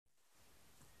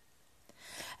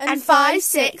and 5,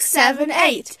 6, 7,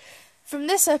 8. From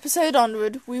this episode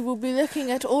onward, we will be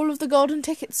looking at all of the Golden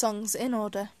Ticket songs in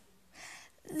order.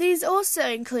 These also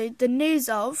include the news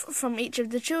of from each of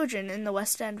the children in the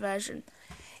West End version.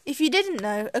 If you didn't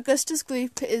know, Augustus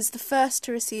Gloop is the first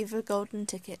to receive a Golden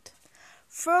Ticket.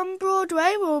 From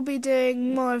Broadway, we'll be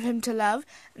doing More of Him to Love,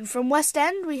 and from West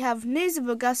End, we have News of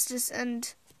Augustus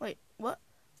and... Wait, what?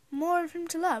 More of Him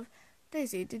to Love?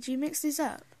 Daisy, did you mix these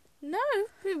up? No,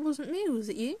 it wasn't me, was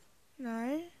it you?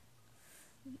 No.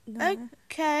 No.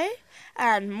 Okay,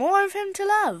 and More of Him to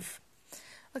Love.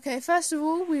 Okay, first of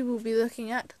all, we will be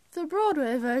looking at the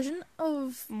Broadway version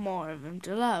of... More of Him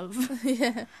to Love.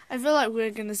 Yeah. I feel like we're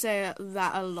going to say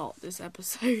that a lot this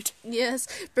episode. Yes,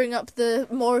 bring up the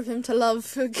More of Him to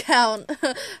Love count.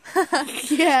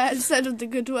 Yeah, instead of the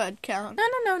good word count.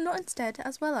 No, not instead,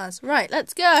 as well as. Right,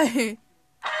 let's go.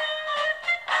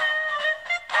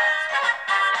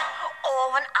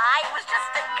 When I was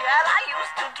just a girl, I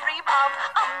used to dream of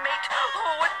a mate who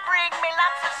would bring me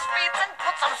lots of sweets and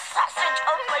put some sausage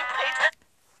on my plate.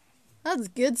 That's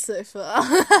good so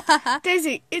far.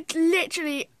 Daisy, it's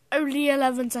literally only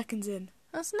 11 seconds in.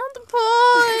 That's not the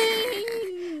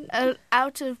point.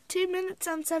 Out of 2 minutes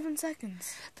and 7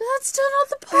 seconds. But that's still not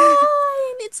the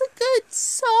point. It's a good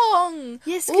song.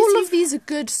 Yes, all of these are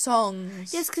good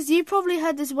songs. Yes, because you probably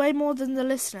heard this way more than the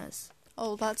listeners.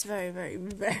 Oh, that's very, very,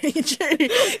 very true.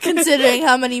 Considering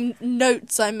how many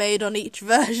notes I made on each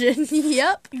version.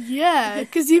 Yep. Yeah,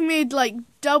 because you made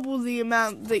double the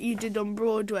amount that you did on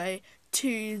Broadway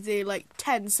to the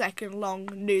 10-second long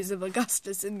News of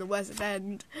Augustus in the West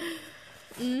End.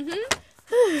 Here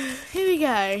we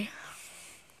go.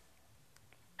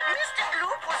 Mr.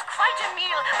 Gloop was quite a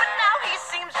meal, but now he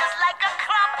seems just like a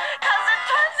crumb, 'cause it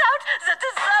turns out the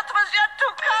dessert was yet to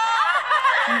come.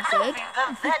 The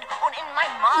red one in my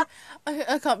mouth.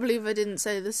 I can't believe I didn't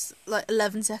say this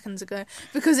 11 seconds ago,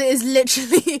 because it is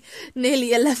literally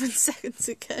nearly 11 seconds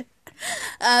ago.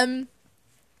 I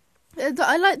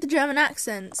like the German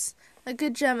accents. They're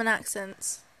good German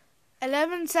accents.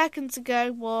 11 seconds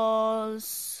ago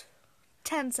was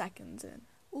 10 seconds in.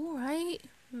 All right,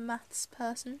 maths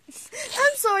person.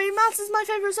 I'm sorry, maths is my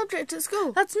favourite subject at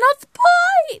school. That's not the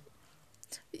point!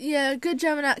 Yeah, good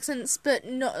German accents, but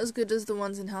not as good as the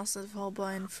ones in House of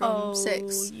Holbein from 6.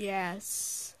 Oh,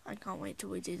 yes. I can't wait till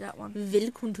we do that one.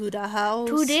 Willkommen to the house.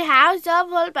 To the House of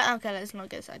Holbein. Okay, let's not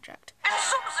get sidetracked. And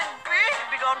something big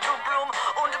began to bloom,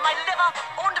 and my liver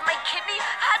and my kidney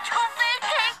had to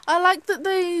vacate. I like that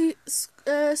they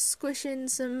squish in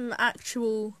some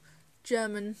actual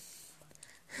German.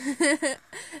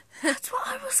 That's what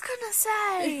I was gonna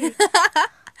say.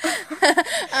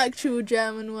 Actual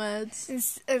German words.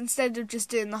 Instead of just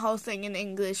doing the whole thing in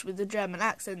English with the German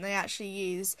accent, they actually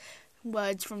use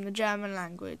words from the German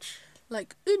language.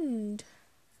 Like und,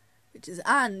 which is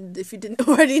and, if you didn't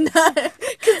already know.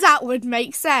 Because that would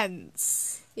make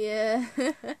sense. Yeah.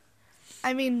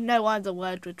 I mean, no other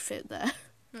word would fit there.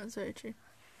 That's very true.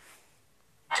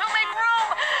 To make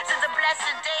room, since the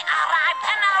blessed day arrived,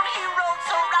 and out he rolled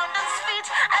so round his feet,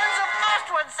 and the first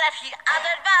words that he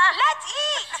uttered were, "Let's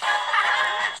eat!"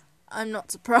 I'm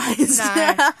not surprised.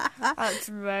 No, that's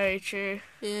very true.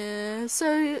 Yeah,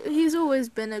 so he's always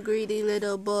been a greedy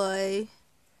little boy.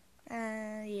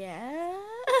 Yeah.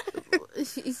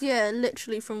 Yeah,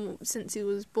 literally since he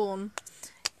was born.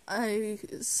 I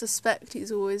suspect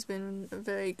he's always been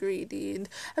very greedy and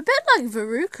a bit like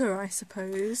Veruca, I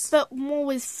suppose. But more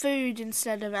with food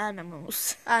instead of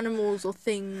animals. Animals or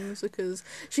things, because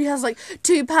she has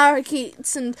 2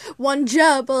 parakeets and 1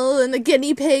 gerbil and a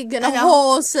guinea pig and a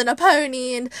horse and a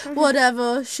pony and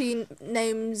whatever she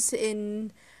names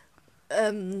in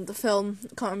the film.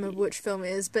 I can't remember which film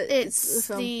it is, but it's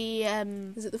the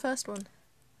film. Is it the first one?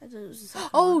 I thought it was the second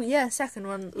one. Oh yeah, second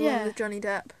one. The one with Johnny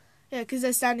Depp. Yeah, because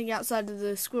they're standing outside of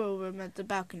the squirrel room at the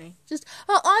balcony. Just,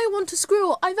 I want a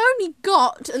squirrel. I've only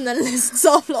got, and then lists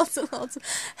off lots and lots.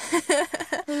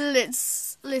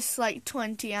 Lists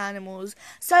 20 animals.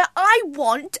 So I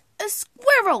want a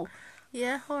squirrel.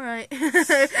 Yeah, all right.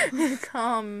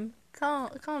 Calm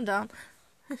down.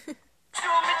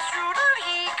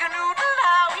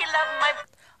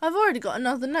 I've already got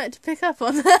another note to pick up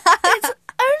on. It's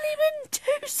only been 2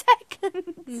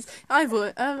 seconds. I've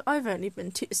only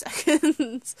been 2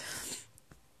 seconds.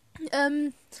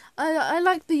 I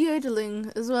like the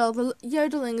yodeling as well. The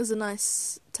yodeling is a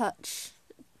nice touch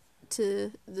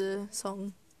to the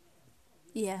song.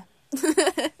 Yeah.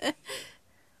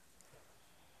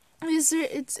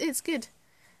 It's good.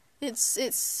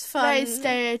 It's fun. Very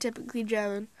stereotypically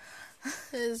German.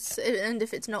 And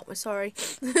if it's not, we're sorry.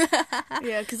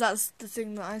 Yeah, because that's the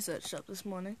thing that I searched up this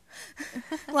morning.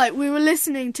 Like, we were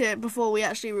listening to it before we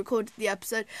actually recorded the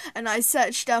episode, and I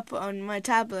searched up on my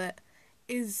tablet,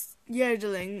 is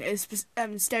yodeling a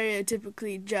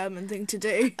stereotypically German thing to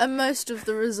do? And most of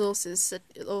the resources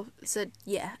said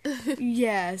yeah.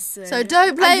 Yes. So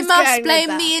don't blame us,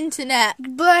 blame the internet.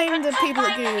 Blame the people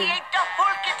at Google. He ate the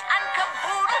whole kit and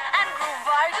caboodle and grew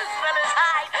wide as well as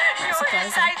high. Sure,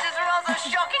 his size is rather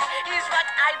shocking. He's what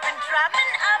I've been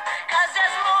drumming up, 'cause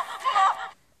there's more.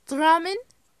 Drumming?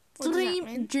 What does that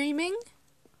mean? Dreaming?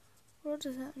 What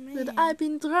does that mean? That I've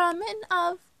been drumming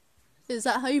of. Is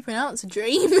that how you pronounce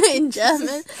dream in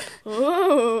German?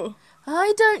 Oh.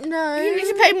 I don't know. You need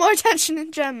to pay more attention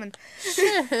in German.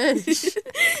 Shush.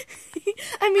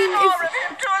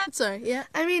 Sorry, yeah.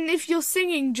 I mean, if your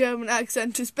singing German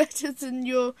accent is better than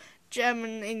your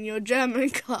German in your German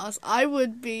class, I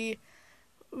would be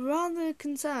rather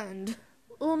concerned.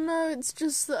 Well, no, it's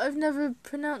just that I've never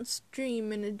pronounced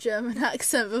dream in a German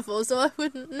accent before, so I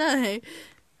wouldn't know.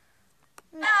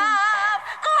 Go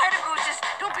ahead, Augustus.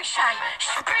 Don't be shy.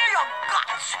 Spill your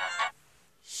guts.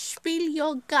 Spiel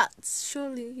your guts.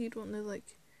 Surely you'd want to,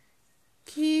 like,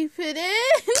 keep it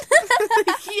in.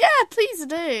 Yeah, please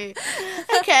do.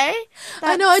 Okay.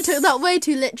 I know I took that way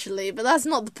too literally, but that's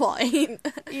not the point.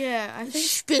 Yeah, I think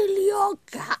Spill your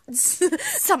guts.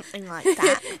 something like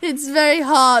that. It's very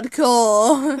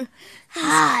hardcore.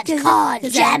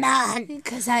 Hardcore German.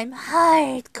 Because I'm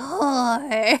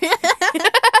hardcore.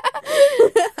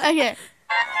 Okay.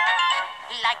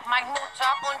 Like my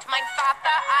Mutter und mein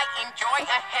Vater, I enjoy a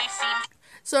healthy.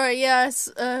 Sorry, yes,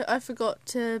 I forgot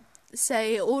to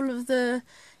say all of the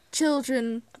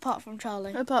children, Apart from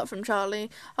Charlie. apart from Charlie,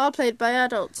 are played by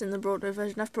adults in the Broadway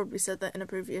version. I've probably said that in a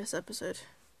previous episode.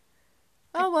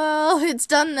 Oh well, it's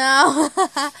done now.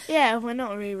 Yeah, we're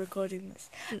not re-recording this.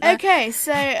 No. Okay,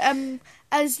 so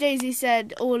as Daisy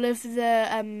said, all of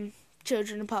the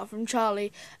children apart from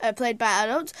Charlie are played by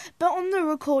adults, but on the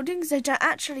recordings they don't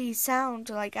actually sound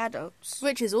like adults.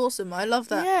 Which is awesome. I love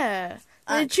that. Yeah,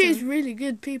 they acting. choose really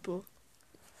good people.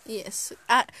 Yes,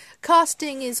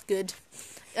 casting is good,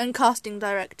 and casting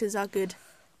directors are good.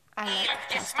 I like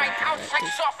Yes, my outside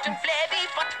soft and flabby,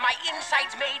 but my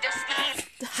inside's made of steel.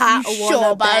 Ha, You wanna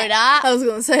sure about bet. that? I was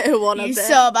gonna say I wanna You bet.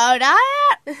 saw about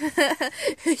that?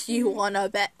 You wanna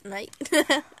bet, mate?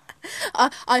 I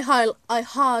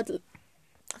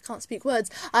can't speak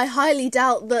words. I highly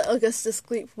doubt that Augustus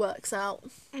Gloop works out.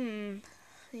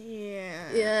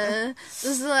 Yeah. Yeah.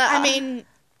 I mean,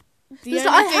 the Just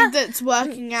only I thing ha- that's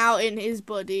working out in his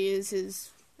body is his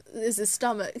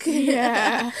stomach.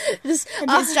 Yeah. Just, and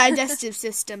his digestive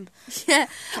system. yeah.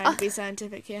 Trying to be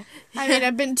scientific here. I mean,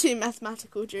 I've been too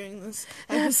mathematical during this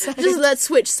episode. Just let's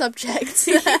switch subjects.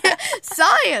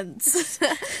 Science!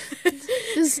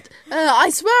 Just, I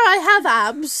swear I have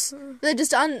abs. They're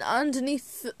just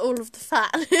underneath all of the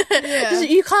fat. Yeah.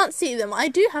 You can't see them. I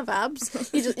do have abs.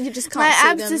 You just can't My see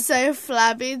abs them. are so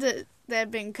flabby that they're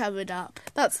being covered up.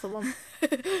 That's the one.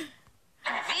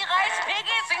 We raise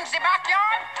piggies in the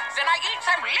backyard, then I eat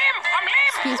some limb from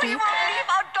limb. Excuse me. We will leave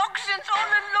our toxins all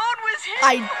alone with him.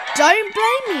 I don't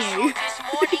blame you. This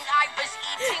morning I was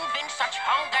eating when such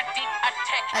hunger did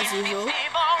attack. As usual. The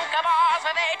Wonka bars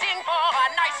were waiting for a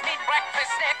nice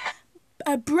mid-breakfast snack.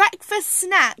 A breakfast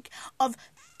snack of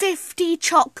 50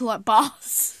 chocolate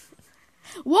bars.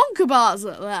 Wonka bars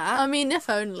at that. I mean, if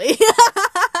only.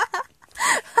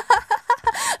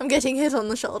 I'm getting hit on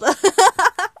the shoulder.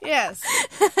 Yes.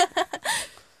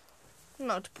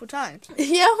 Multiple times.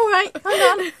 Yeah, alright. Hold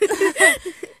on.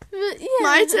 But, yeah.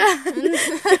 My turn.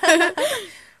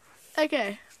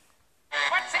 Okay.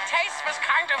 What's the taste was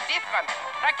kind of different.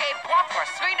 Like a pop was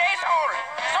 3 days old.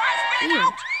 So I spit it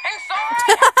out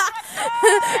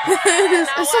and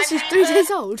saw A sausage 3 days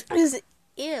old. Is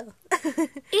ew.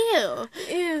 Ew.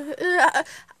 Ew.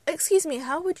 Excuse me,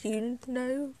 how would you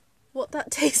know what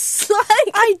that tastes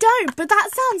like? I don't, but that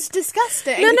sounds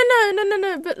disgusting.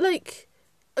 No, but like,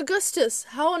 Augustus,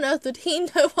 how on earth would he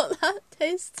know what that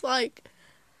tastes like?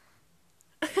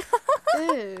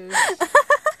 Ew.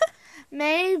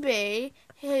 Maybe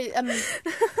he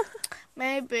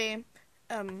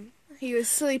he was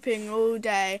sleeping all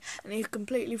day and he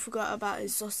completely forgot about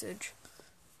his sausage.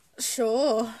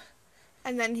 Sure.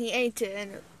 And then he ate it,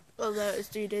 and although it was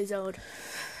 3 days old,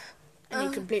 and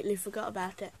he completely forgot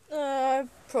about it.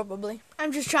 Probably.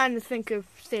 I'm just trying to think of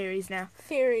theories now.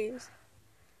 Theories.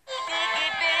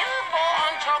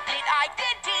 chocolate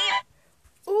identity.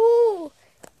 Ooh,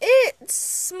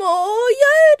 it's more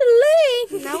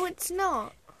yodeling. No, it's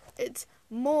not. It's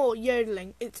more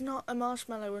yodeling. It's not a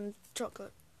marshmallow and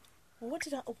chocolate.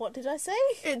 What did I say?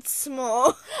 It's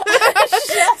small.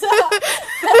 Shut up.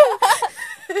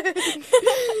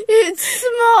 It's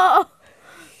small.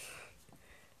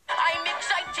 I'm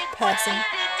excited Person.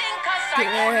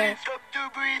 Yeah.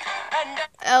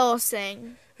 Or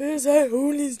sing. Is I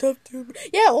only stuff to...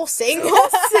 Yeah, or sing. Or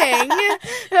sing.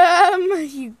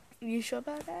 You sure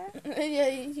about that?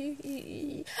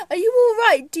 Yeah, are you all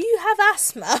right? Do you have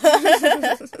asthma?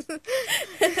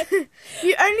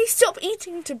 You only stop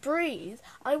eating to breathe.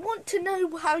 I want to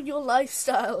know how your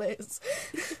lifestyle is.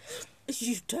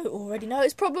 You don't already know.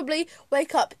 It's probably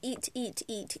wake up, eat,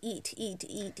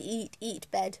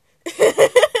 bed.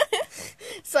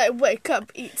 It's like wake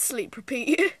up, eat, sleep,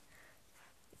 repeat.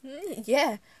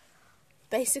 Yeah,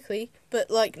 basically, but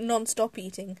like non-stop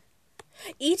eating.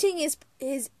 Eating is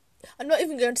I'm not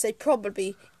even going to say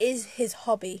probably, is his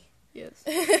hobby. Yes.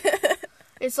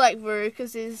 It's like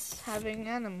Veruca's is having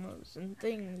animals and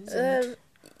things. And,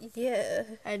 Yeah.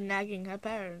 and nagging her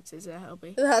parents is a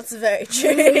hobby. That's very true.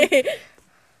 Lifetime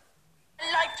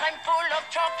full of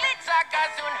chocolates, I can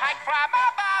soon hide from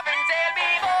above and tell me,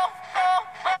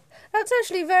 That's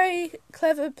actually very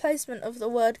clever placement of the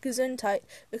word Gesundheit,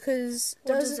 because...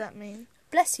 What does that mean?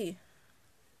 Bless you.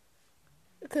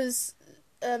 Because,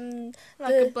 Like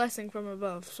a blessing from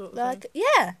above, sort of thing.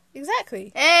 yeah,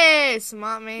 exactly. Hey,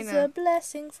 smart It's a Mina.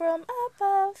 blessing from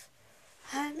above.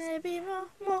 And maybe more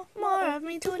of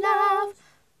me to love.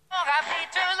 happy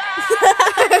to love.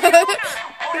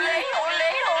 Ole,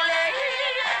 ole, ole.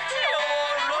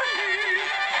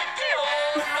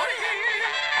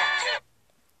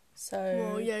 So...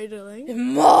 More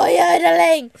yodeling. More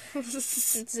yodeling!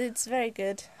 It's very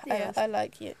good. Yes. I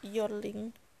like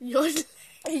yodeling. Yodeling.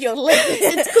 Yodeling.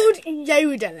 It's called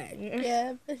yodeling.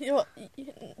 Yeah,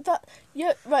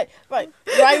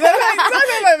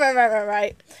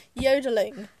 right.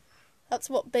 Yodeling. That's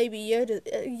what Baby Yoda.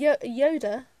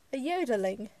 Yoda. A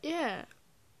yodeling. Yeah.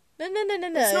 No.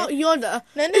 It's not Yoda.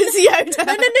 No. It's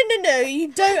Yoda. No.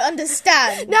 You don't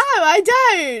understand. No, I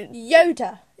don't.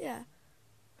 Yoda, Yeah.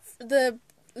 the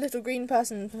little green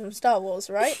person from Star Wars,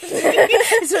 right?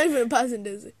 It's not even a person,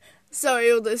 is it?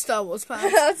 Sorry, all those Star Wars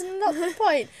fans. That's not the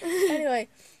point. Anyway,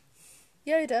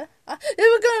 Yoda.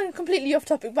 We're going completely off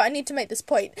topic, but I need to make this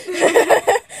point.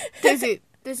 Daisy,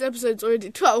 this episode's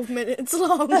already 12 minutes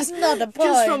long. That's not a point.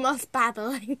 Just from us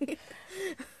babbling.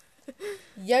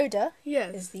 Yoda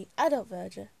Yes. is the adult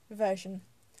version.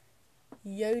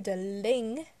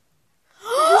 Yodeling. Is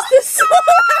this?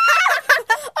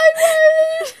 I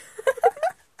know.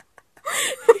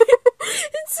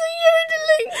 It's a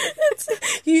yodeling.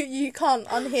 You can't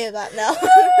unhear that now.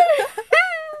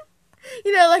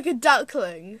 You know, like a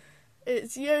duckling.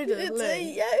 It's yodeling. It's a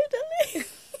yodeling.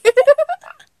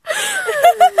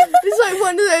 It's like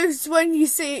one of those, when you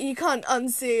see it, you can't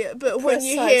unsee it, but when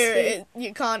you hear it,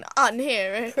 you can't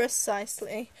unhear it.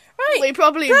 Precisely. Right. We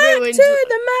probably Back ruined. to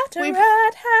the matter we-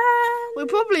 at hand. We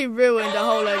probably ruined a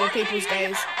whole load of people's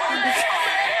days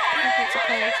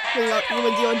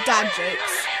with your dad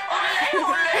jokes.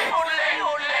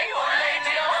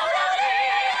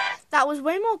 That was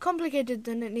way more complicated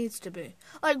than it needs to be.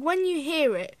 Like, when you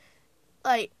hear it,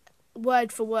 like,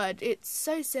 word for word, it's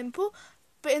so simple,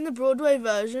 but in the Broadway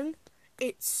version,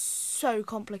 it's so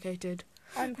complicated.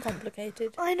 I'm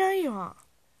complicated. I know you are.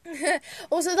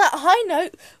 Also, that high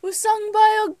note was sung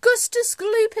by Augustus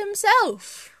Gloop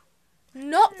himself,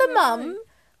 not the mum.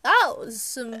 That was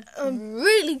some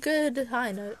really good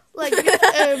high note. Like,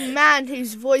 a man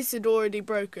whose voice had already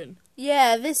broken.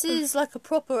 Yeah, this is like a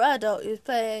proper adult who's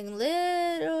playing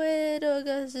Little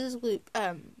Augustus Gloop.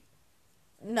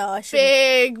 No, I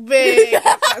shouldn't. Big.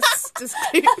 That's just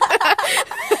cute.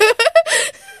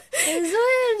 It's a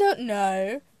little,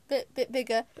 no, bit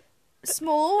bigger.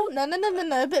 Small,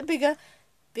 no, bit bigger.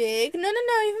 Big, no,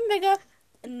 even bigger.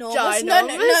 Enormous,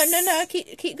 no,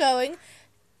 keep going.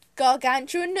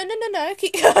 Gargantuan, no,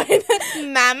 keep going.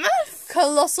 Mammoth?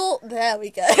 Colossal, there we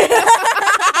go.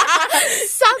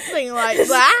 Something like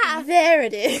that. There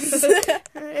it is.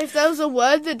 If there was a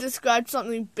word that described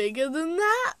something bigger than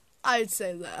that, I'd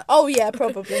say that. Oh yeah,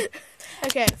 probably.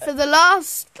 Okay, for the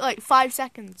last, 5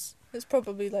 seconds. It's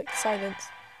probably like silence.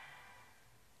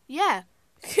 Yeah.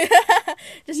 Just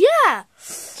Yeah.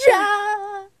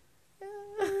 ja.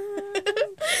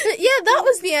 But yeah, that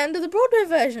was the end of the Broadway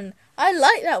version. I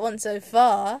like that one so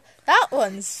far. That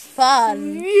one's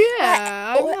fun.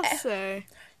 Yeah, I must say.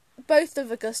 Both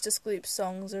of Augustus Gloop's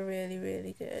songs are really,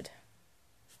 really good.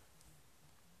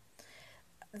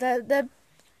 They're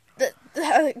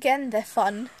again, they're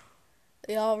fun.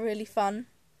 They are really fun.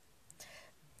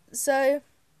 So,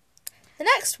 the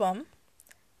next one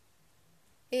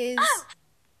is...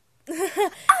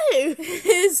 Oh!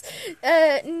 is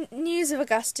News of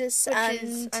Augustus, Which and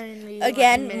is only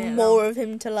again, more of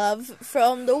him to love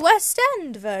from the West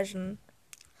End version.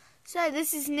 So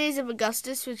this is News of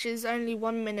Augustus, which is only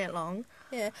 1 minute long.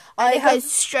 Yeah, And it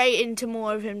goes straight into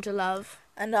More of Him to Love.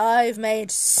 and I've made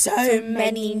so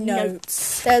many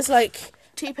notes. There's like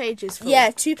 2 pages full.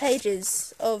 2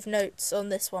 pages of notes on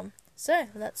this one. So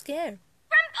let's go. Grandpa,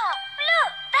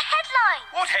 look, the headline.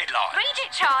 What headline? Read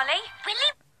it, Charlie.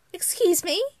 Willy. Excuse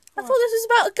me? I thought this was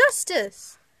about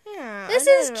Augustus. Yeah. This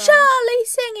I is know. Charlie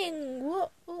singing.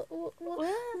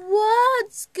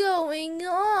 What's going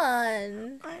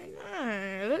on? I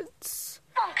know. It's...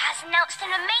 Bonk has announced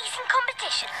an amazing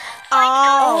competition.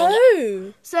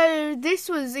 Oh. So this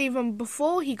was even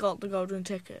before he got the golden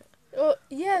ticket.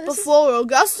 Yeah. Before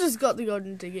Augustus got the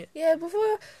golden ticket. Yeah,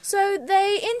 before. So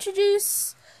they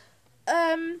introduce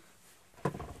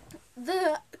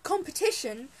the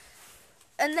competition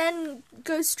and then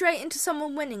go straight into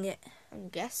someone winning it. I'm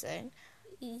guessing.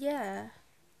 Yeah.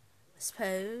 I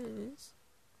suppose.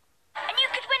 And you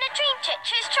could win a dream trip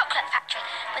to his chocolate factory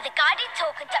with a guided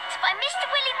tour conducted by Mr.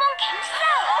 Willy Wonka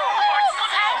himself.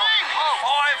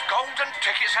 Five golden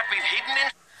tickets have been hidden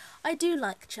in... I do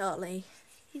like Charlie.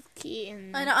 He's cute.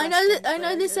 In I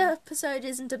know this episode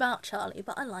isn't about Charlie,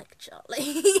 but I like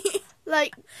Charlie.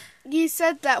 Like, you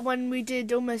said that when we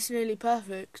did Almost Nearly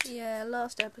Perfect, Yeah,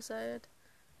 last episode.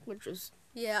 which was...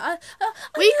 Yeah,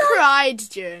 We cried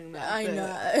during that. I bit.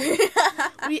 know.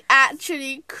 We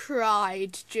actually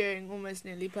cried during Almost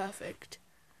Nearly Perfect.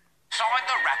 Inside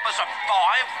the wrappers are 5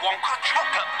 Wonka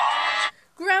chocolate bars.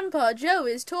 Grandpa Joe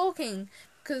is talking.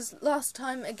 Because last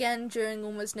time, again, during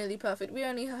Almost Nearly Perfect, we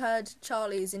only heard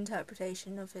Charlie's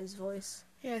interpretation of his voice.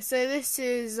 Yeah, so this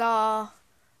is our...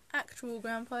 Actual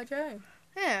Grandpa Joe.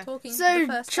 Yeah. Talking for So the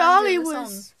first time Charlie during the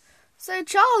was... song. So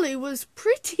Charlie was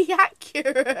pretty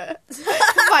accurate, if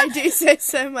I do say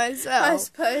so I myself.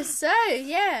 suppose so,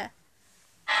 yeah.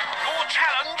 Your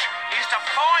challenge is to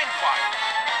find one.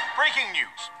 Breaking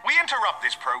news. We interrupt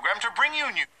this program to bring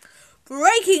you news.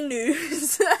 Breaking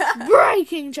news!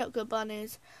 Breaking chocolate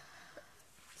bunnies.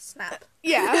 Snap.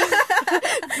 Yeah.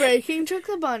 Breaking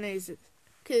chocolate bunnies.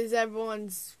 Because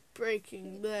everyone's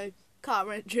breaking the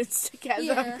car engines together.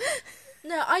 Yeah.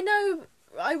 No, I know,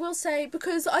 I will say,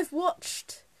 because I've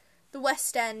watched the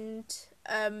West End,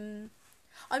 I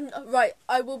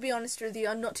will be honest with you,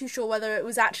 I'm not too sure whether it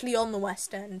was actually on the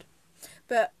West End.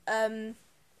 But, In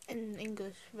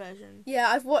English version. yeah,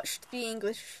 I've watched the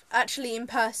English, actually in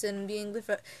person, the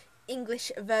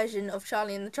English version of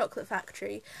Charlie and the Chocolate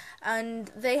Factory.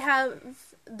 And they have,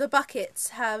 the Buckets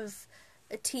have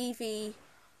a TV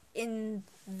in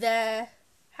their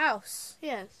house.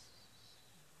 Yes.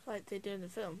 Like they do in the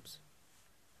films.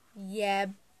 Yeah,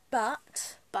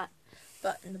 but But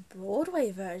in the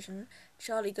Broadway version,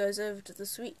 Charlie goes over to the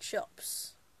Sweet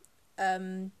Shop's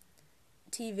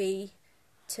TV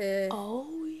to...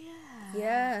 oh yeah.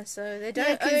 Yeah, so they don't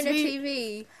Yeah, 'cause own a we-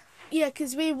 TV. Yeah,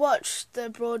 because we watched the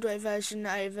Broadway version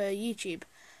over YouTube.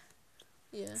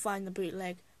 Yeah, Find the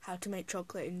bootleg. How to make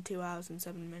chocolate in 2 hours and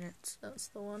 7 minutes. that's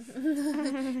the one.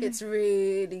 It's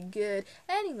really good.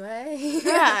 Anyway.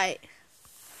 Right.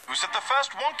 Who said the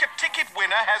first Wonka ticket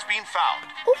winner has been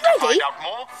found? To Already? find out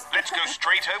more, let's go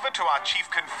straight over to our chief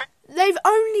They've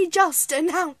only just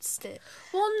announced it.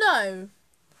 Well, no.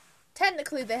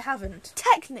 Technically, they haven't.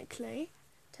 Technically,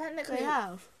 Technically, they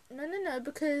have. No,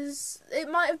 because it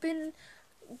might have been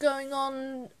going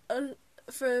on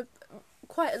for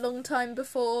quite a long time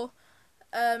before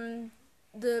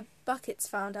the Buckets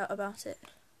found out about it.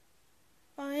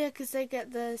 Oh yeah, because they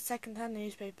get the second-hand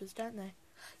newspapers, don't they?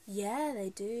 Yeah, they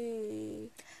do.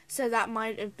 So that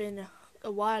might have been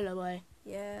a while away.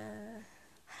 Yeah.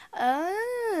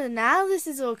 Oh, now this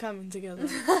is all coming together.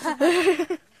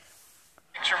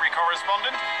 Dictionary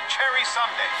correspondent, Cherry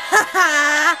Sunday.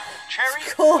 Cherry,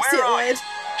 Of course where it are you? would.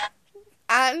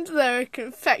 And they're a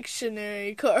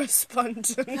confectionery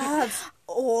correspondent. That's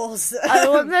awesome. I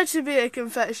want there to be a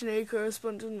confectionery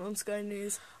correspondent on Sky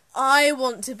News. I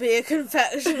want to be a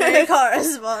confectionery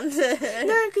correspondent.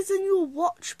 No, because then you'll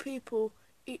watch people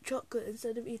eat chocolate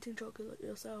instead of eating chocolate like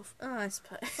yourself. Oh, I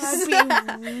suppose.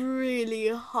 That'd be really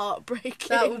heartbreaking.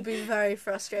 That would be very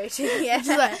frustrating. Yeah.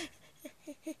 Just like,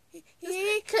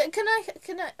 Can I?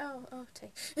 Oh,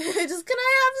 take. Just can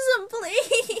I have some,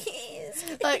 please?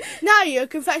 like, now you're a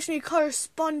confectionery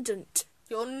correspondent.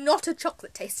 You're not a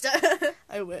chocolate taster.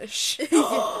 I wish.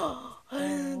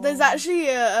 There's actually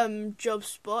a job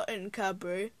spot in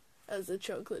Cadbury as a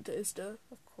chocolate taster.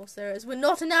 Of course there is. We're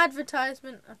not an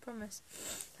advertisement, I promise.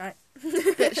 Right.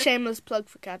 Shameless plug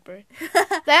for Cadbury.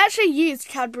 They actually used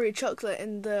Cadbury chocolate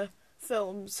in the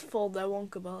films for their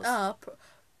Wonka bars. No.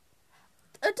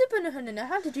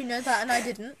 How did you know that and I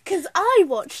didn't? Because I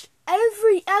watched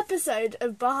every episode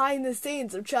of behind the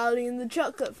scenes of Charlie and the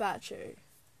Chocolate Factory.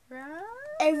 Right.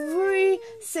 Every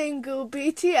single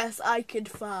BTS I could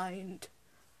find.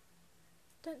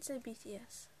 Don't say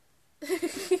BTS.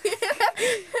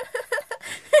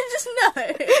 Just no.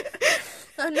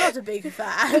 I'm not a big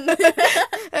fan.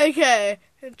 Okay,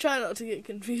 try not to get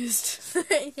confused.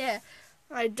 Yeah.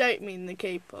 I don't mean the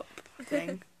K-pop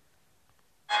thing.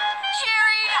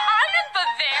 Jerry, I'm in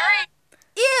Bavaria.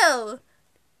 Ew.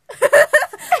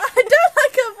 I don't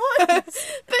like her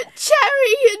voice. But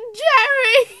Cherry and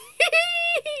Jerry.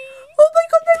 Oh my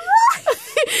god, they're right.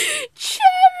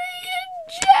 Cherry and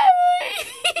Jerry.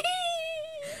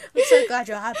 I'm so glad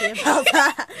you're happy about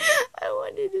that. I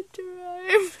wanted it to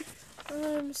rhyme.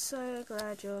 I'm so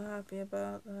glad you're happy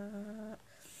about that.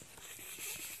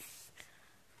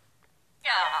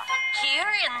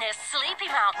 Here in this sleepy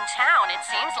mountain town, it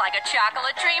seems like a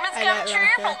chocolate dream has I come don't true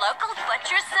like for it. local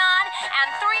butcher's son and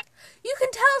 3... You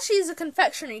can tell she's a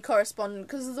confectionery correspondent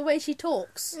because of the way she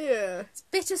talks. Yeah. It's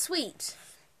bittersweet.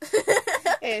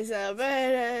 It's a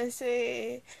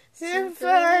bittersweet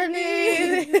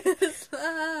symphony.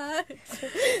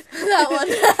 That one.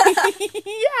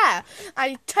 Yeah,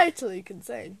 I totally can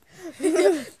sing.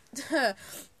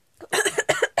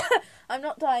 I'm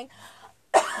not dying.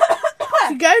 If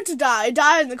you're going to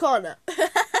die in the corner.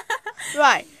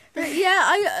 Right. But yeah,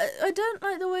 I don't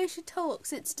like the way she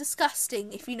talks. It's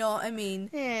disgusting, if you know what I mean.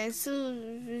 Yeah, so...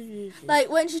 Like,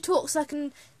 when she talks, I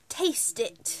can taste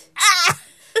it.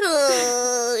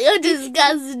 You're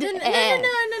disgusting.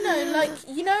 No. Like,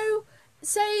 you know,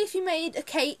 say if you made a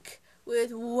cake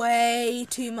with way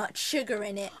too much sugar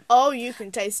in it, Oh, you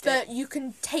can taste it. but you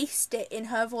can taste it in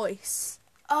her voice.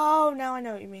 Oh, now I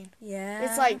know what you mean. Yeah.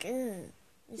 It's like...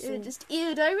 You're just,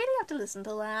 ew, do I really have to listen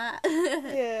to that?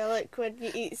 Yeah, like when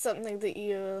you eat something that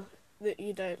you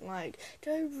don't like.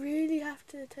 Do I really have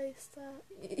to taste that?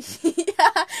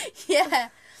 yeah.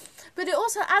 But it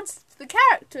also adds to the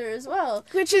character as well.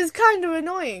 Which is kind of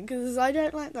annoying because I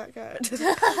don't like that character.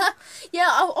 Yeah,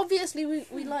 obviously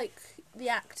we like the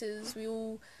actors. We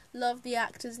all love the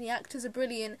actors, and the actors are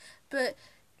brilliant. But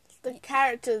The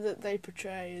character that they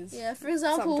portray is yeah, for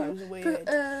example, sometimes weird.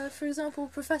 for example,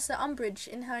 Professor Umbridge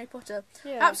in Harry Potter.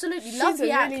 Yeah. Absolutely She's love a the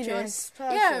really actress. nice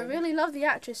person. Yeah, really love the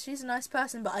actress. She's a nice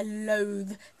person, but I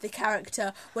loathe the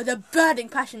character with a burning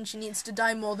passion. She needs to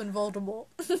die more than Voldemort.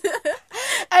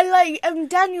 And like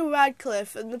Daniel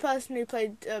Radcliffe and the person who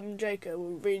played Draco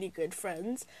were really good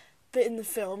friends, but in the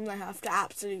film they have to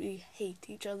absolutely hate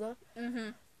each other.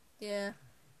 Yeah.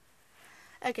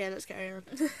 Okay, let's carry on.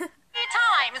 3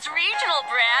 times regional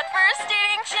Bradford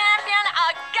eating champion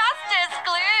Augustus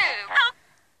Gloop.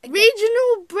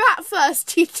 Regional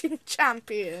Bratwurst eating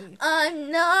champion. I'm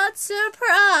not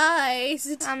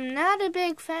surprised. I'm not a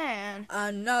big fan.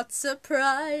 I'm not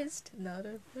surprised. Not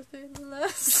everything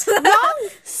less. Wrong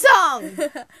song.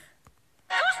 Augustus,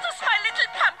 my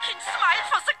little pumpkin, smile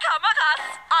for the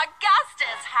cameras.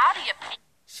 Augustus, how do you feel?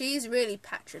 She's really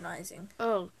patronising.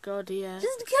 Oh God, yeah.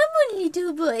 Just come on,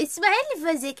 little boy, smile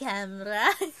for the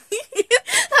camera.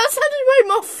 That sounded way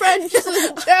more French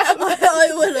than German.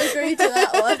 I will agree to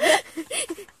that one.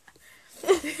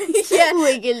 Yeah.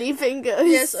 Wiggly fingers.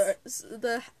 Yes,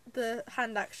 the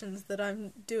hand actions that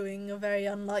I'm doing are very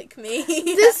unlike me.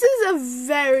 This is a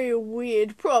very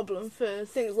weird problem for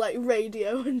things like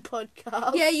radio and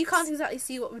podcasts. Yeah, you can't exactly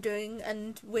see what we're doing,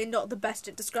 and we're not the best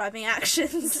at describing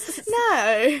actions.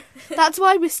 No, that's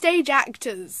why we're stage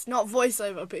actors, not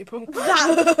voiceover people.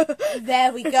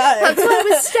 There we go. That's why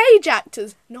we're stage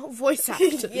actors, not voice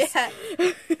actors. Yeah.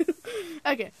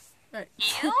 Okay. Right.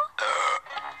 You?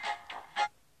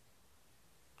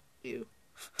 You.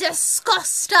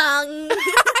 Disgusting.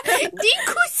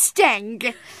 Disgusting.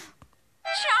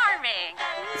 Charming.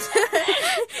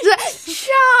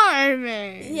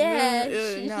 Charming. Yeah.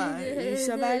 No, you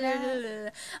so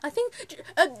bad. I think.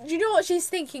 Do you know what she's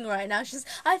thinking right now?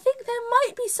 I think there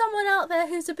might be someone out there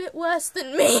who's a bit worse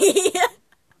than me.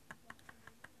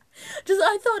 Just,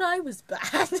 I thought I was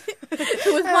bad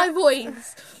with my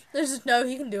voice. There's just no,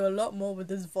 he can do a lot more with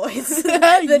his voice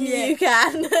than you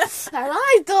can. And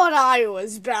I thought I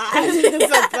was bad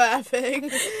for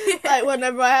burping. Like,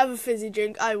 whenever I have a fizzy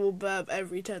drink, I will burp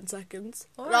every 10 seconds.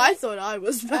 But I thought I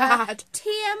was bad.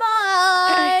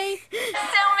 TMI!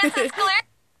 So, Mrs. Gloop.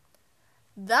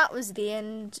 That was the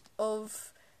end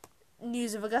of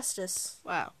News of Augustus.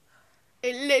 Wow.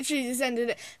 It literally just ended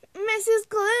it. Mrs.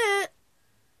 Glurt.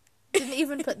 Didn't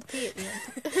even put the P at the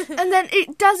end. And then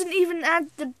it doesn't even add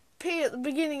the P at the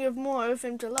beginning of More of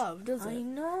Him to Love, does I it?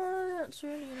 know, that's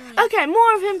really annoying. Okay,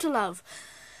 More of Him to Love.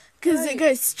 Because Right. it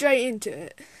goes straight into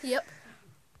it. Yep.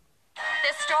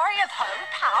 The story of hope,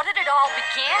 how did it all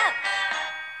begin?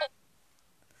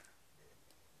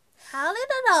 How did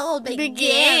it all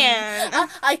begin?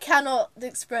 I cannot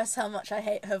express how much I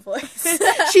hate her voice.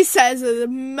 She says with a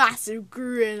massive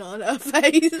grin on her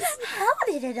face. How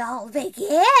did it all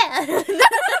begin?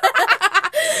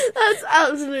 That's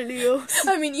absolutely awesome.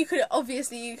 I mean, you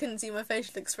couldn't see my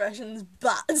facial expressions,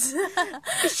 but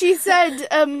She said,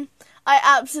 I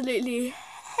absolutely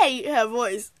hate her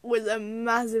voice with a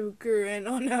massive grin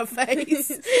on her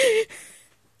face.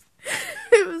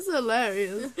 It was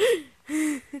hilarious.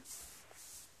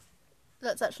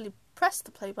 let's actually press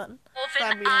the play button.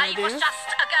 That'd When be an I idea. was just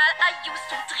a girl, I used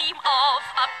to dream of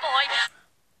a boy.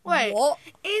 Wait, What?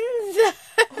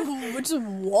 Which is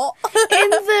what? in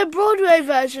the Broadway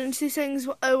version, she sings,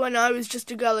 "Oh, when I was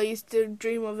just a girl, I used to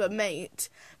dream of a mate."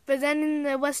 But then in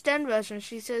the West End version,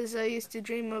 she says, "I used to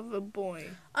dream of a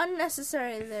boy."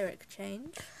 Unnecessary lyric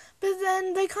change. But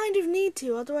then they kind of need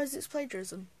to, otherwise it's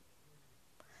plagiarism.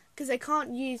 Because they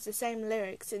can't use the same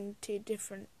lyrics in two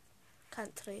different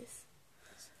countries.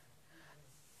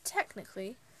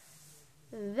 Technically,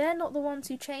 they're not the ones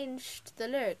who changed the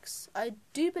lyrics. I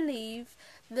do believe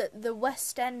that the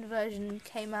West End version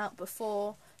came out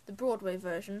before the Broadway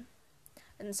version,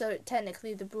 and so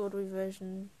technically the Broadway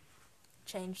version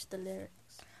changed the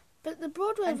lyrics. But the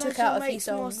Broadway And took version out a few makes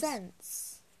more songs.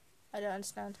 sense. I don't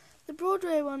understand The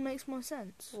Broadway one makes more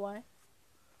sense. why.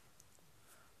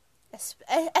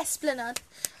 Esplanade.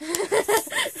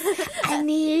 I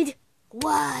need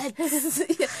words.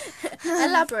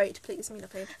 Elaborate, please, Mina,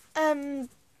 please. Don't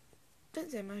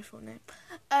say my full name.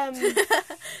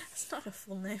 It's not a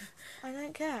full name. I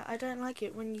don't care. I don't like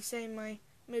it when you say my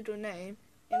middle name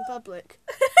in public.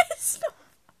 It's not.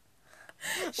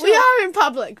 We are in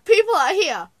public. People are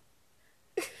here.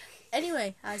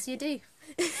 Anyway, as you do.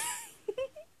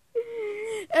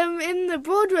 In the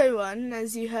Broadway one,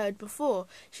 as you heard before,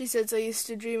 she says, "I used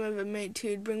to dream of a mate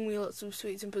who'd bring me lots of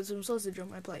sweets and put some sausage on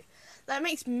my plate." That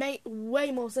makes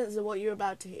way more sense than what you're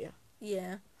about to hear.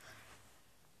 Yeah.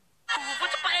 Who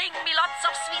would bring me lots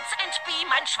of sweets and be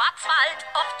mein Schwarzwald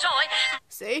of joy?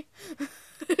 See?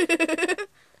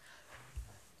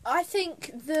 I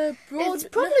think the It's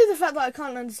probably the fact that I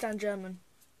can't understand German.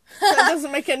 That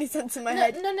doesn't make any sense in my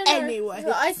head. No. Anyway.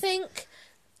 No, I think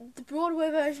the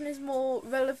Broadway version is more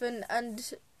relevant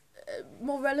and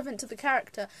more relevant to the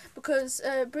character because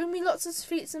 "Bring me lots of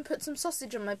sweets and put some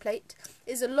sausage on my plate"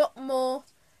 is a lot more.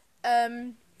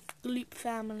 Loop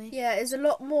family. Yeah, is a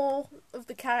lot more of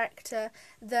the character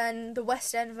than the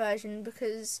West End version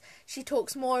because she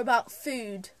talks more about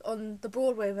food on the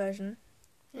Broadway version.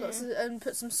 And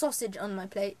put some sausage on my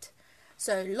plate.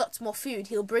 So lots more food.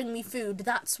 He'll bring me food.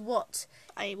 That's what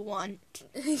I want.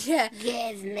 yeah.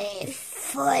 Give me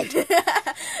food.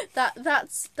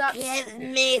 That's Give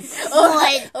me food. all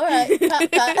right.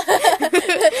 Pat.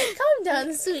 Calm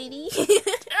down, sweetie.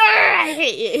 I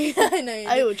hate you. I know you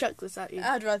I do. will chuck this at you.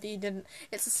 I'd rather you didn't.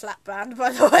 It's a slap band,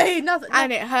 by the way. Nothing.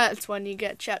 And it hurts when you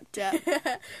get chucked at.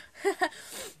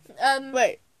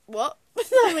 Wait, what?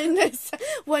 I mean, no,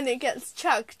 when it gets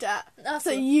chucked at. That's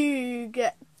So all. you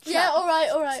get chucked. Yeah, all right.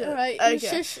 Okay.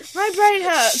 Shush. My brain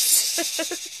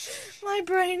hurts. My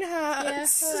brain Yeah,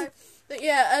 hurts. alright. But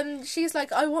yeah, she's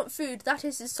like, "I want food. That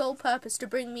is his sole purpose, to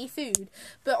bring me food."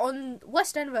 But on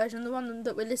West End version, the one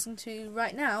that we're listening to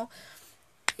right now,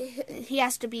 He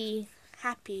has to be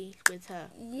happy with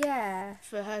her yeah.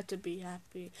 for her to be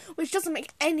happy, which doesn't make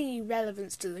any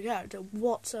relevance to the character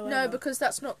whatsoever. No, because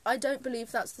that's not. I don't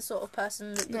believe that's the sort of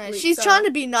person that the No, Greeks she's are. trying to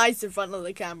be nice in front of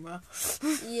the camera.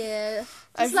 Yeah,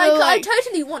 I it's feel I like-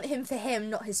 totally want him for him,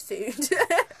 not his food.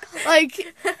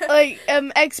 like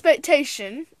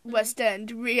expectation, West End,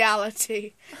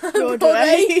 reality, Broadway,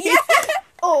 Broadway, yeah.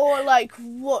 or like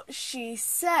what she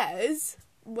says,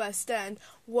 West End,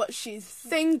 what she's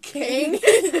thinking,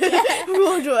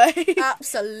 Broadway.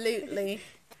 Absolutely.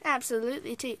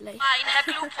 Absolutely, totally. Mein Herr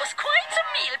Gloop was quite a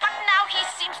meal, but now he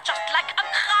seems just like a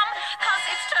crumb, 'cause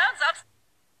it turns out...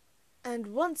 And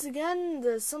once again,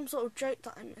 there's some sort of joke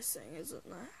that I'm missing, isn't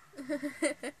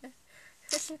there?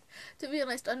 To be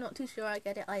honest, I'm not too sure I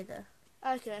get it either.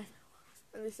 Okay,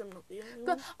 at least I'm not the only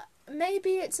But one.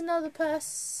 maybe it's another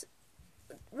person.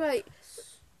 Right,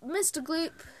 Mr.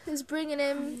 Gloop is bringing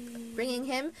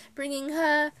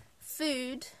her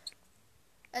food,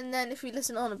 and then if we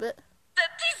listen on a bit, The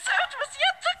dessert was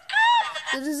yet to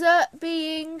come! the dessert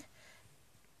being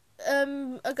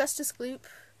Augustus Gloop,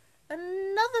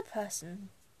 another person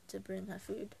to bring her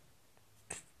food.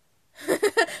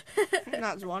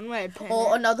 That's one way of putting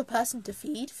Or it. another person to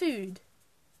feed food.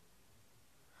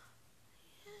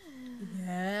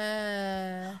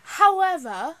 Yeah.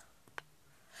 However,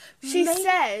 she Maybe-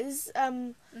 says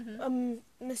Mr.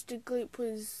 Gloop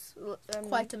was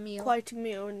Quite a meal. Quite a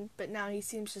meal, but now he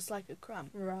seems just like a crumb.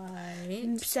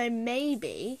 Right. So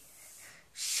maybe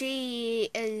she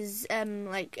is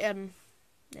like Eminem.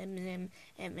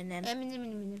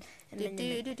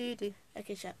 Do.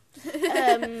 Okay, shut.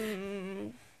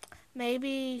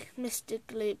 Maybe Mr.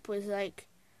 Gloop was like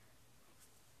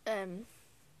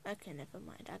okay, never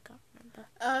mind. I can't remember.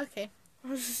 Okay.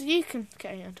 You can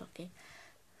carry on talking.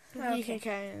 You Okay. can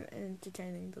carry on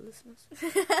entertaining the listeners.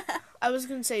 I was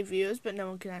going to say viewers, but no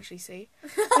one can actually see.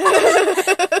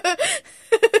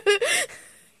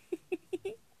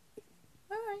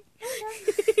 Alright.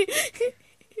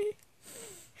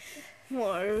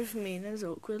 More of Mina's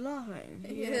awkward laughing.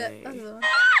 Yeah, Yay. that's the one.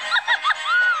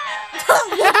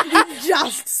 What did you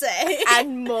just say?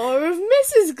 And more of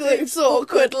Mrs. Gloop's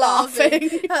awkward laughing.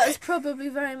 That was probably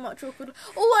very much awkward.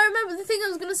 Oh, I remember the thing I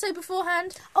was going to say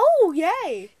beforehand. Oh,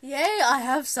 yay. Yay, I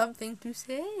have something to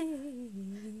say.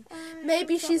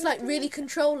 Maybe she's like really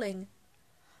controlling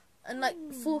and like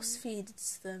force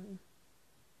feeds them.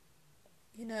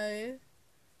 You know?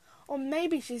 Or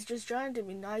maybe she's just trying to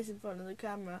be nice in front of the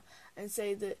camera and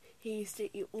say that he used to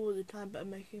eat all the time, but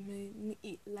I'm making him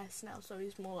eat less now, so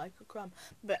he's more like a crumb.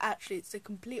 But actually, it's the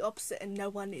complete opposite, and no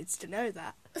one needs to know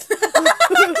that.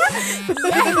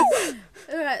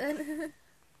 Alright then.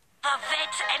 The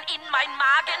vet, and in my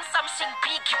magen something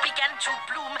big began to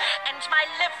bloom, and my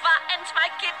liver and my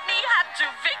kidney had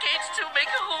to vacate to make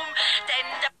room. Then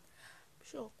the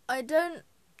Sure. I don't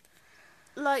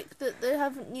like that they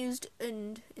haven't used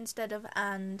and instead of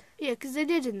and. Yeah, because they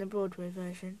did in the Broadway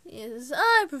version. Yes,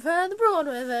 I prefer the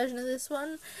Broadway version of this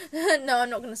one. No, I'm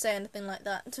not going to say anything like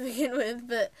that to begin with,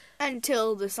 but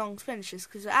Until the song finishes,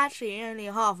 because we're actually only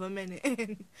half a minute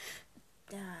in.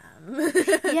 damn.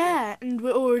 Yeah, and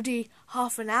we're already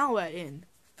half an hour in.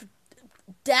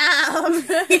 Damn. blessed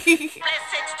day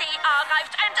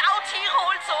arrived, and out he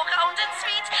rolled so round and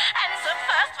sweet, and the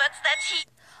first words that he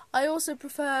I also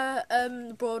prefer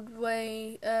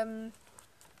Broadway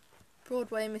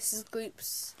Mrs.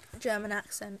 Gloop's German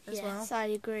accent as well. Yes, I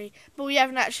agree. But we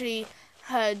haven't actually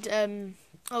heard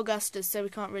Augustus, so we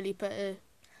can't really put a...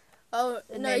 Oh,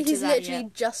 a no, note to he's that literally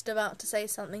yet. just about to say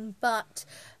something, but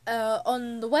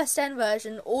on the West End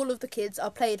version, all of the kids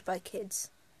are played by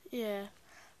kids. Yeah.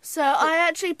 So I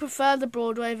actually prefer the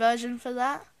Broadway version for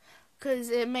that, because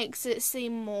it makes it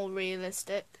seem more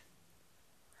realistic.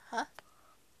 Huh?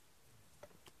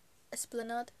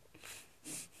 Esplanade?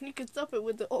 You can stop it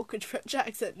with the awkward French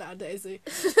accent now, Daisy.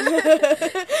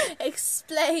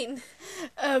 Explain.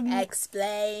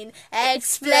 Explain.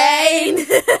 Explain.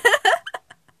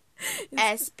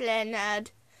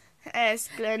 Esplanade.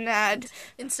 Esplanade.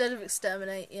 Instead of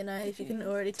exterminate, you know, if you can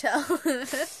already tell.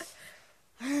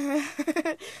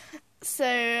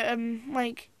 So,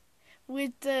 like,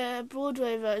 with the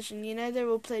Broadway version, you know, they're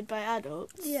all played by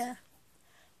adults. Yeah.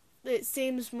 It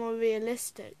seems more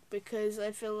realistic because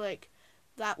I feel like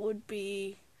that would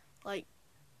be, like,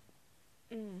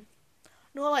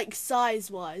 not like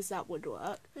size-wise that would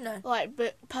work. No. Like,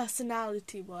 but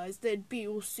personality-wise, they'd be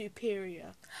all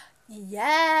superior.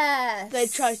 Yes.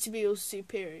 They'd try to be all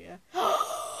superior.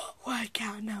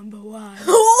 Workout number 1.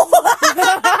 Well,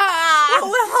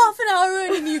 we're half an hour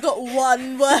in and you got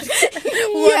one word,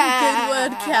 good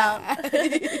word count. I'm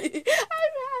happy.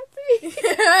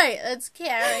 Right, let's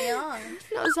carry on.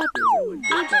 Not as happy as I would be,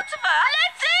 but... let's eat!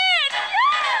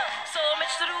 So mit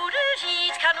Strudel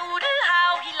hielt Kanudel,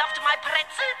 how he loved my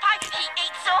pretzel pie. He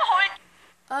ate the whole...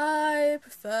 I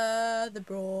prefer the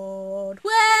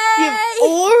Broadway. You've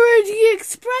already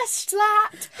expressed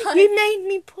that. You made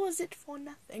me pause it for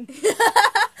nothing.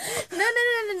 No.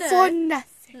 For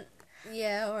nothing.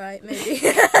 Yeah, alright, maybe.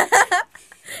 It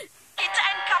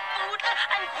ein Kapudel,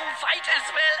 and grew wide as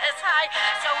well as high.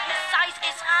 So his size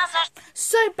is rather...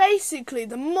 So basically,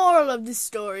 the moral of this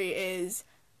story is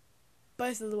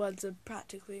both of the words are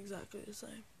practically exactly the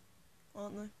same,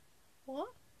 aren't they? What?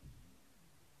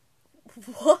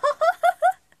 What?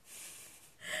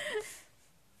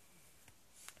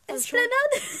 I was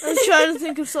Esplanade? trying to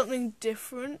think of something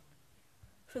different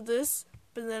for this,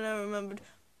 but then I remembered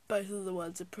both of the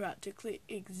words are practically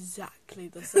exactly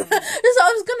the same. So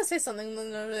I was gonna say something, and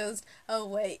then I realised, oh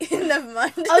wait, never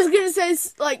mind. I was going to say,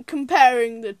 like,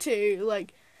 comparing the two,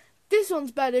 like, this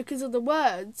one's better because of the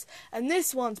words, and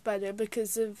this one's better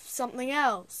because of something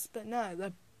else. But no,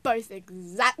 they're both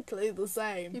exactly the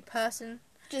same. Your person.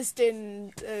 just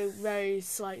in a very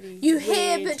slightly You weird...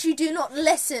 hear but you do not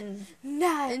listen.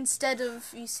 No. Instead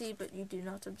of you see but you do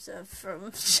not observe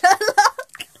from Sherlock.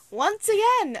 Once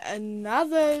again,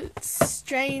 another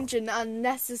strange and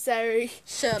unnecessary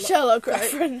Sherlock quote.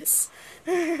 reference.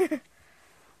 I'm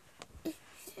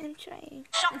trying.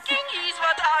 Shocking is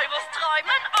what I was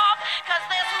dreaming of, 'cause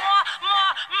there's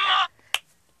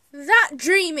more. That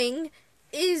dreaming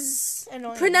is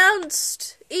Annoying.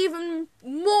 pronounced even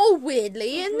more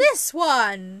weirdly in this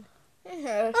one.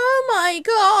 Yeah. Oh my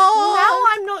god! Now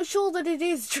I'm not sure that it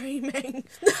is dreaming.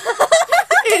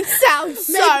 It sounds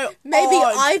so maybe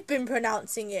odd. I've been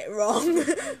pronouncing it wrong.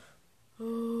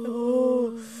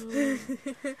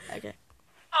 Okay.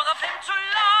 All of him to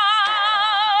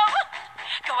love.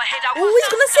 Go ahead, I Oh, he's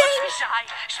gonna sing.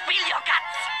 Spiel your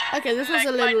guts. Okay, this was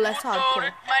a little less hardcore.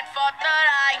 Mein Vater,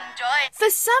 I enjoy. For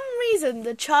some reason,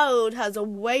 the child has a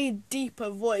way deeper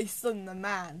voice than the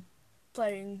man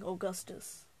playing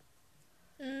Augustus.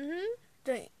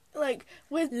 Like,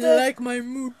 with the... Like my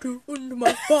Mutter und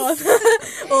my father.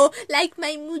 Or like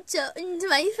my Mutter und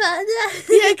my father.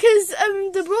 Yeah, because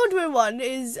the Broadway one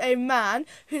is a man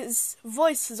whose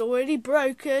voice is already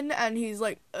broken, and he's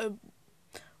like a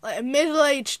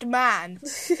middle-aged man.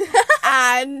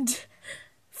 And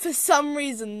for some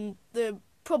reason,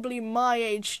 probably my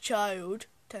age child,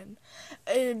 10,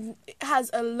 has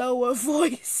a lower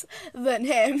voice than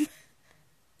him.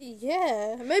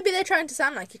 Yeah, maybe they're trying to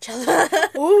sound like each other.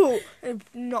 Ooh,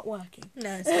 not working.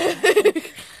 No, it's not.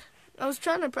 I was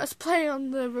trying to press play on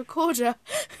the recorder.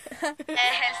 Healthy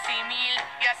meal.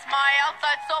 Yes, my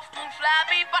outside's soft and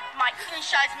flabby, but my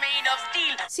inside's made of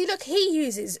steel. See, look, he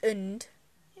uses und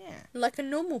Yeah, like a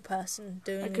normal person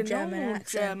doing like a a German normal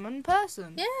accent. German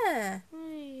person. Yeah.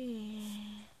 We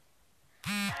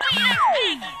live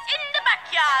piggies in the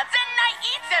backyards, and I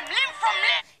eat them limb from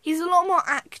limb. He's a lot more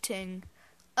acting.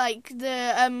 Like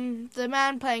the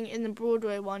man playing in the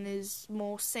Broadway one is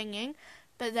more singing,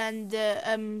 but then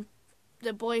the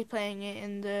boy playing it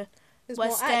in the It's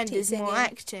West more End acty is more singing.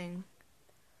 acting.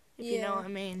 If you know Yeah. what I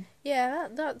mean. Yeah,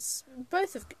 that's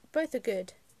both are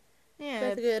good. Yeah,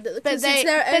 Both are good. but Because they're it's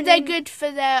their own- good for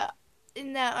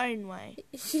in their own way.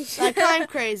 Like I'm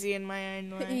crazy in my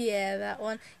own way. Yeah, that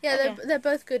one. Yeah, Okay. they're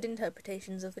both good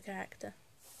interpretations of the character.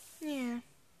 Yeah.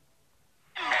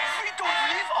 We don't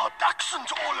leave our dachshund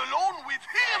all alone with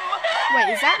him. Wait,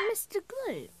 is that Mr.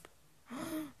 Gloop?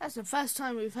 That's the first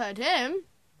time we've heard him.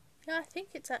 Yeah, I think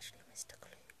it's actually Mr.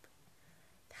 Gloop.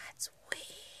 That's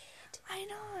weird. I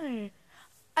know.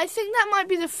 I think that might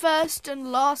be the first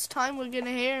and last time we're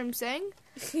gonna hear him sing.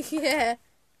 Yeah.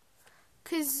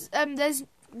 Because there's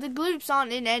the Gloops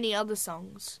aren't in any other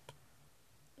songs.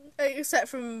 Except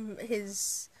from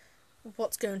his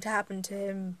What's Going to Happen to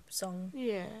Him song.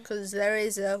 Yeah. Because there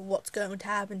is a What's Going to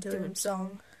Happen to Him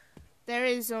song. There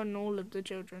is on all of the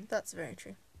children. That's very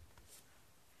true.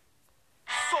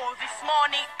 So this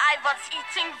morning I was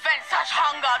eating when such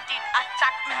hunger did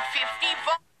attack in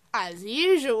 50 As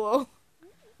usual.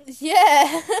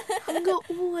 Yeah. Hunger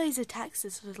always attacks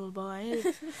this little boy.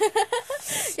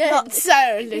 Yeah, Not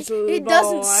so little boy. it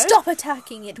doesn't stop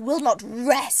attacking. It will not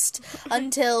rest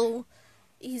until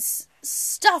he's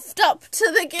stuffed up to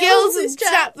the Gills gills and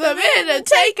strap them in and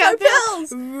take our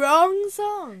pills. Wrong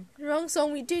song. Wrong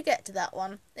song. We do get to that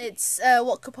one. It's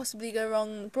What Could Possibly Go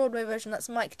Wrong, Broadway version. That's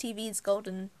Mike TV's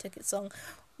Golden Ticket song.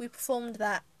 We performed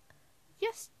that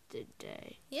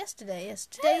Yesterday. yesterday.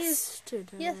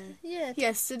 Yeah.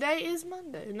 Yesterday is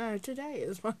Monday. No, today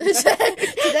is Monday.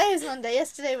 Today is Monday.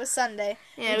 Yesterday was Sunday.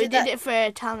 Yeah, we did it for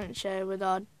a talent show with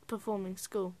our performing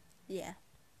school. Yeah.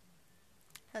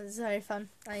 That was very fun.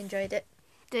 I enjoyed it.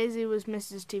 Daisy was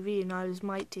Mrs. TV and I was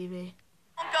Mike TV.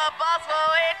 Bunker bars were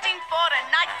waiting for a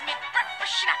nice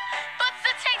mid-breakfast snack, but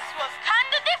the taste was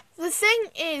kinda different. The thing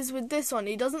is, with this one,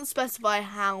 he doesn't specify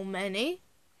how many.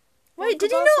 Wait,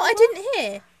 did he Bunker not? bars I didn't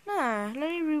hear. No, let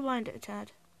me rewind it a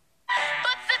tad.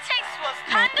 But the taste was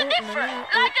kinda no, different,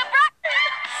 no. like a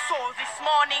So this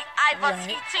morning I was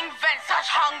Right. eating when such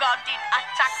hunger did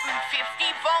attack in 50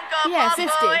 bunker Yeah, bars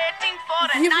 50. were waiting for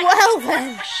a You- nice well then.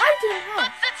 mid-breakfast snack, didn't know.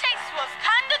 but the taste was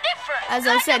kinda different. As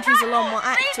I like said, a he's a lot bratwurst, more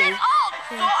sweet active. and old.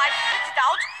 So I spit it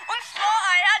out and swore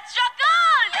I had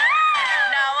chocolate.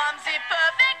 Now I'm the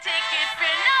perfect ticket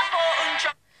winner for un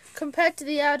Compared to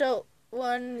the adult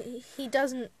one, he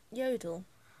doesn't yodel.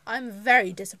 I'm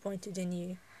very disappointed in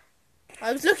you.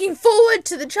 I was looking forward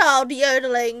to the child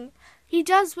yodeling. He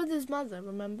does with his mother,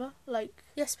 remember? Like,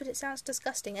 Yes, but it sounds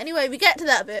disgusting. Anyway, we get to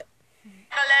that bit.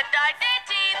 chocolate I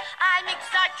did eat. I'm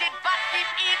excited but keep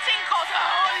eating 'cause I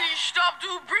only stop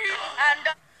to breathe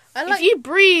and If you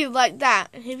breathe like that,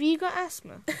 have you got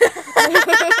asthma?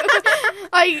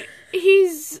 Like,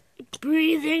 he's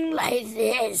breathing like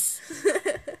this.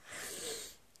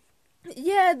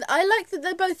 Yeah, I like that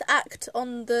they both act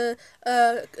on the,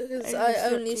 because I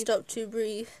only stop to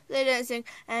breathe. They don't sing,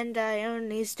 and I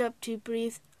only stop to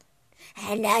breathe.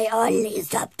 And I only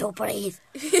stop to breathe.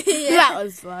 Yeah. That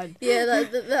was fun. Yeah,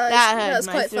 That that's hurt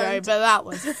my quite throat, fun. but that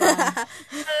was fun.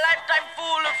 Lifetime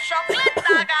full of chocolate,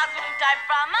 I got some time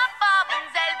from above, and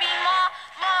there'll be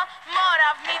more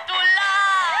of me to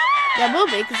love. There will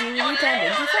be, because he really turned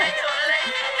into Fred.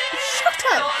 Shut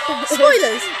up!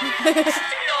 Spoilers!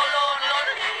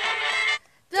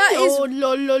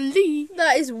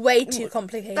 That is way too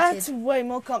complicated. That's way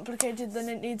more complicated than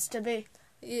it needs to be.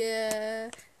 Yeah,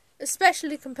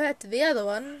 especially compared to the other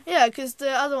one. Yeah, because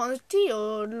the other one was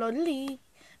T-O-Lolly.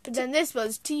 But then this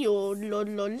was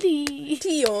T-O-Lolly.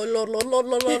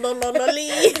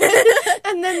 T-O-Lolly.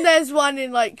 And then there's one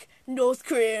in, like, North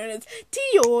Korea, and it's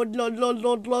T-O-Lolly.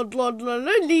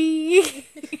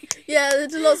 Yeah,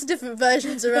 there's lots of different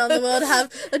versions around the world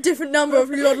have a different number of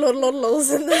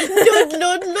lollols.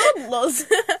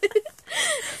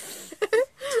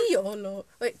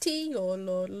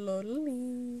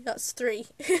 T-O-Lolly. That's 3.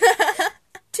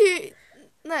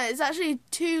 No, it's actually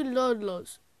 2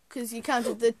 lollos, because you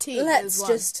counted the T as Let's one.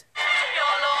 just...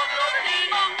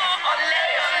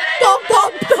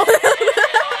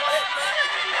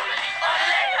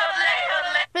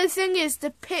 But the thing is,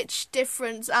 the pitch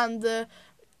difference and the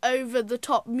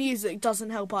over-the-top music doesn't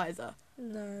help either.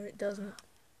 No, it doesn't.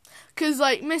 Because,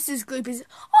 like, Mrs. Gloopy's,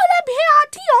 oh, let me hear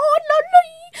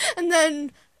T-O-Lolly, and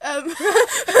then,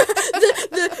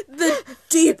 the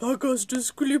deep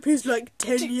Augustus Gloop is like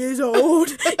 10 years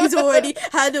old. He's already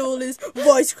had all his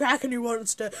voice crack and he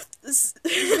wants to... and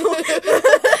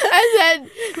then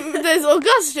there's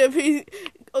Augustus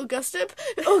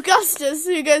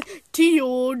who goes,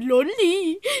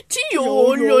 T-O-Lolly,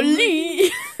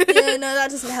 T-O-Lolly. Yeah, no,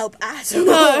 that doesn't help at all.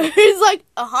 No, it's like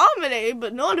a harmony,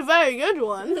 but not a very good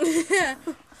one. Yeah.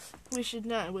 We should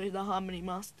know we're the harmony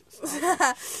masters.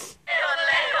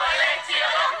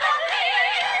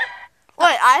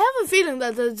 Wait, I have a feeling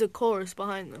that there's a chorus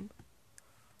behind them.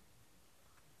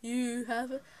 You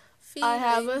have a feeling. I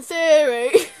have a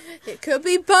theory. It could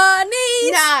be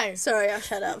bunnies. No. Sorry, I'll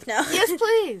shut up now. Yes,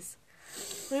 please.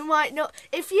 We might not.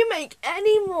 If you make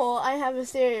any more I have a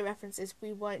theory references,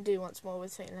 we won't do once more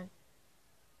with feeling.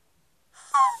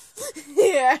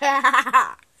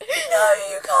 Yeah. No,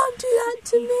 you can't do that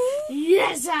to me.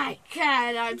 Yes, I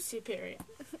can. I'm superior.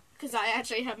 Because I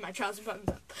actually have my trouser buttons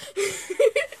up.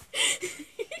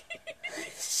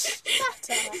 Shut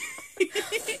up.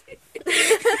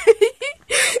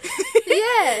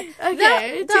 Yeah.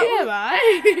 Okay, TMI.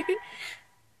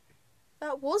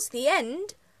 That was the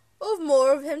end of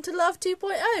More of Him to Love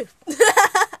 2.0.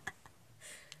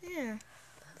 Yeah.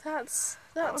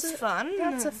 That was fun.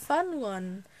 That's a fun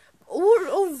one.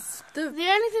 All of the... The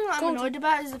only thing that I'm Golden- annoyed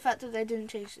about is the fact that they didn't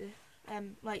change it.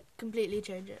 Like, completely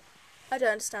change it. I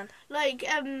don't understand. Like,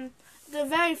 the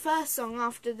very first song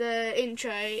after the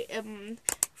intro,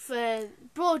 for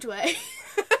Broadway.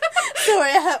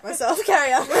 Sorry, I hurt myself.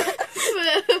 Carry on.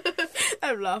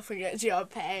 I'm laughing at your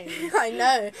pain. I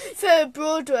know. For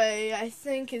Broadway, I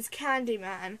think is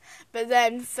Candyman, but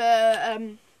then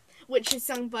for which is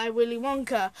sung by Willy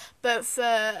Wonka, but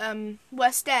for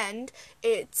West End,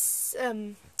 it's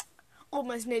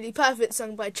Almost Nearly Perfect,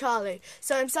 sung by Charlie.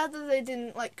 So I'm sad that they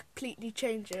didn't like completely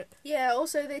change it. Yeah.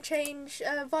 Also, they changed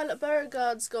Violet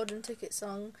Beauregard's Golden Ticket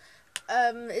song.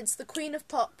 It's the Queen of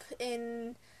Pop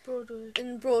in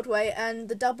Broadway, and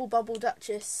the Double Bubble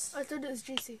Duchess. I thought it was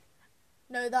Juicy.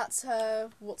 No, that's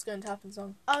her What's Going to Happen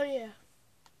song. Oh yeah.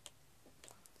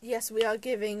 Yes, we are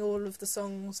giving all of the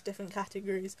songs different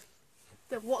categories.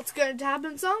 The What's Going to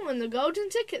Happen song and the Golden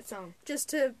Ticket song. Just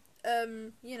to,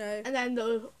 you know... And then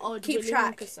the odd Keep Willy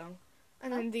track. Wonka song.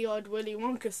 And then the odd Willy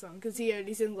Wonka song, because he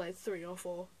only sings like 3 or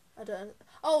 4. I don't...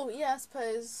 Oh, yeah, I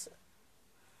suppose...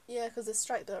 Yeah, because it's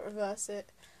Strike That Reverse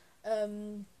It.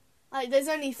 Like, there's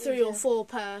only 3 Yeah. or 4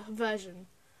 per version.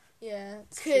 Yeah,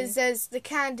 it's Because true. there's the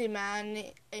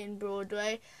Candyman in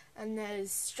Broadway, and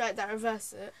there's Strike That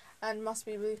Reverse It. And Must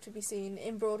Be Believed to Be Seen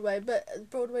in Broadway, but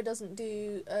Broadway doesn't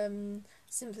do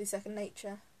Simply Second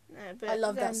Nature. No, but I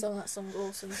love then, that song. That song's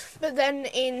awesome. But then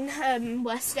in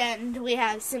West End, we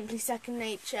have Simply Second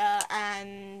Nature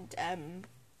and...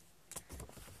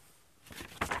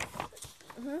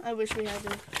 I wish we had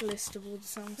a list of all the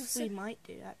songs. We might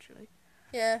do, actually.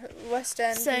 Yeah, West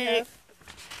End. So, we have...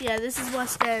 yeah, this is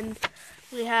West End.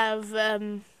 We have,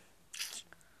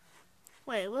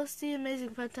 Wait, what's the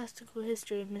amazing fantastical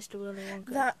history of Mr. Willy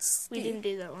Wonka? We didn't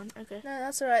do that one. Okay. No,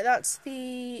 that's alright. That's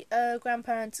the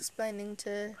grandparents explaining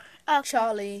to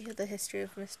Charlie the history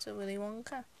of Mr. Willy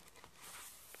Wonka.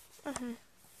 Okay.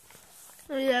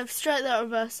 So you have strike that,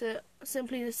 reverse it.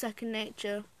 Simply the second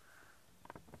nature.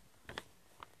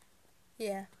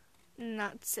 Yeah. And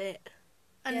that's it.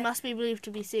 And Yeah. must be believed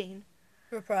to be seen.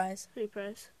 Reprise.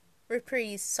 Reprise.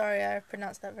 Sorry, I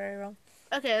pronounced that very wrong.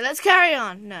 Okay, let's carry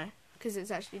on. No, because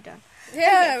it's actually done.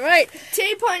 Yeah, right.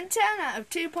 2.10 out of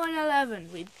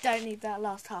 2.11. We don't need that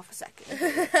last half a second.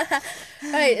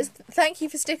 Right, thank you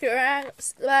for sticking around.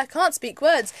 I can't speak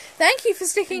words. Thank you for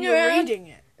sticking You're around. reading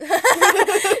it.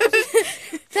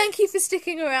 Thank you for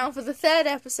sticking around for the 3rd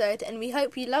episode, and we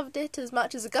hope you loved it as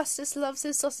much as Augustus loves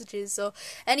his sausages, or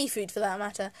any food for that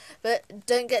matter. But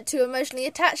don't get too emotionally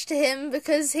attached to him,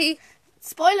 because he...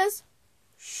 Spoilers.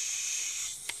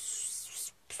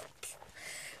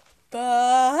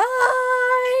 Bye!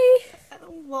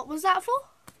 What was that for?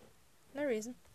 No reason.